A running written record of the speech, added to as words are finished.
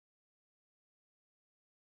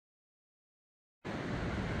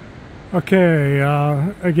Okay,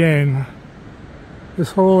 again,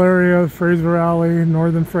 this whole area of Fraser Valley,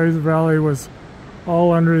 northern Fraser Valley, was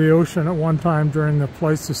all under the ocean at one time during the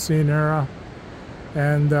Pleistocene era.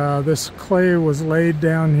 And this clay was laid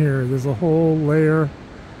down here. There's a whole layer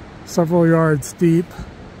several yards deep,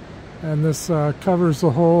 and this covers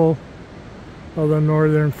the whole of the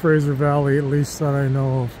northern Fraser Valley, at least that I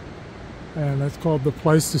know of. And it's called the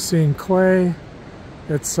Pleistocene Clay.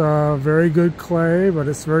 It's very good clay, but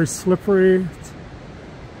it's very slippery,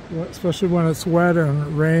 especially when it's wet and it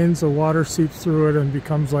rains. The water seeps through it and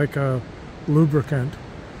becomes like a lubricant.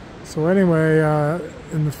 So anyway,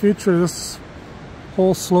 in the future, this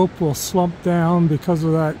whole slope will slump down because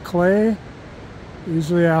of that clay,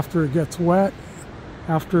 usually after it gets wet,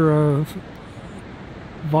 after a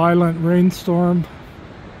violent rainstorm.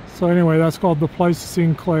 So anyway, that's called the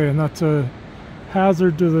Pleistocene Clay, and that's a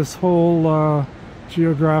hazard to this whole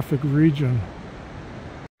geographic region.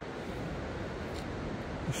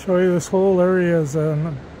 I'll show you this whole area is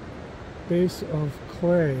a base of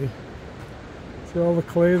clay. See all the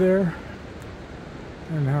clay there?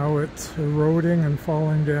 And how it's eroding and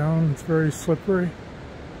falling down. It's very slippery.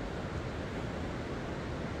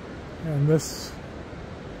 And this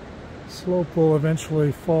slope will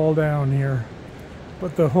eventually fall down here.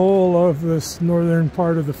 But the whole of this northern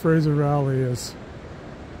part of the Fraser Valley is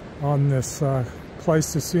on this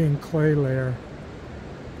Pleistocene clay layer.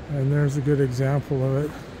 And there's a good example of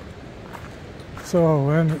it.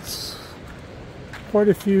 So, and it's quite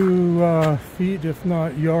a few feet, if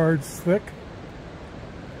not yards, thick.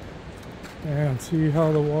 And see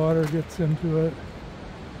how the water gets into it.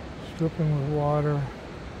 It's dripping with water.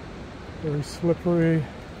 Very slippery.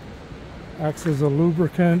 Acts as a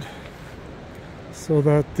lubricant so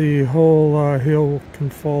that the whole hill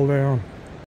can fall down.